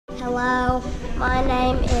Hello, my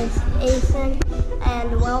name is Ethan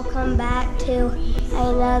and welcome back to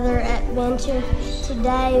another adventure.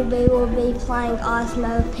 Today we will be playing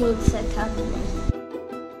Osmo Pizza Company.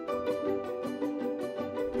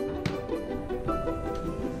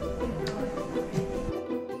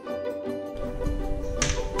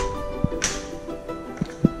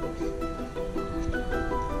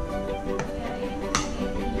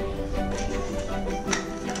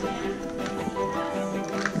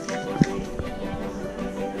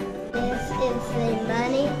 This is the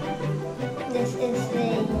money, this is the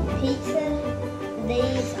pizza,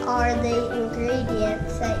 these are the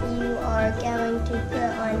ingredients that you are going to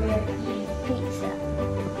put on your pizza.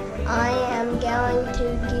 I am going to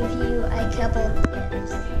give you a couple of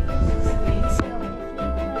tips. So if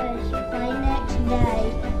you push play next day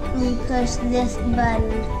and you push this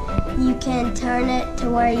button, you can turn it to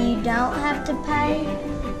where you don't have to pay,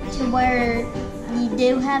 to where you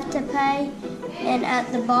do have to pay. And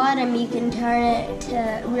at the bottom, you can turn it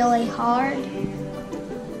to really hard.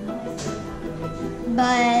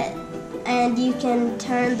 And you can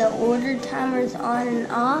turn the order timers on and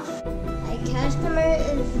off. A customer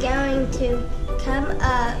is going to come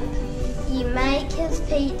up. You make his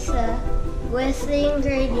pizza with the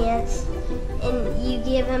ingredients and you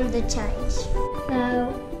give him the change.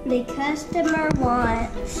 So the customer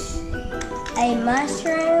wants a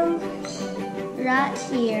mushroom right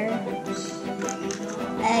here,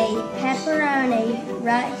 a pepperoni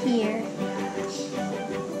right here,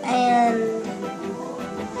 and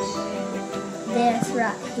this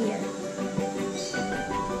right here.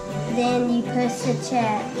 Then you push the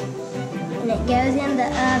check and it goes in the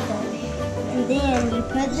oven, and then you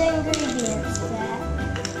put the ingredients back,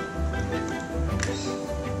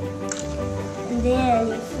 and then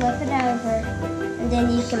you flip it over, and then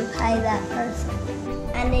you can pay that person.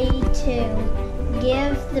 I need to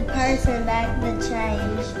give the person back the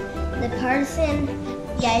change. The person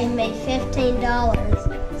gave me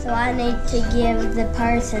 $15, so I need to give the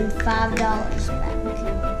person $5 back.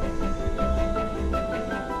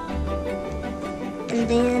 And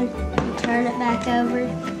then you turn it back over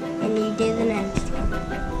and you do the next one.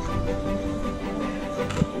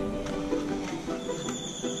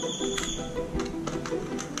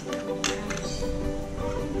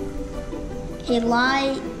 He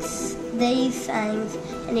likes these things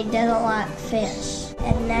and he doesn't like fish.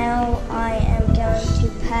 And now I am going to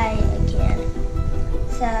pay again.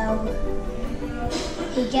 So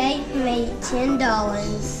he gave me $10.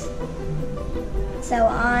 So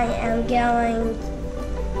I am going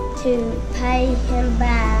to pay him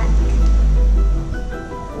back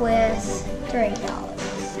with $3.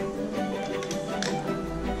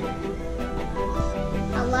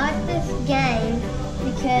 I like this game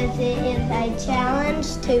because it is a challenge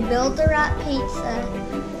to build the right pizza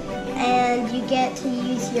and you get to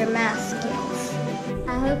use your math skills.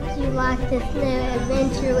 I hope you like this new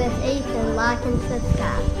adventure with Ethan. Like and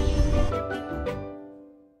subscribe.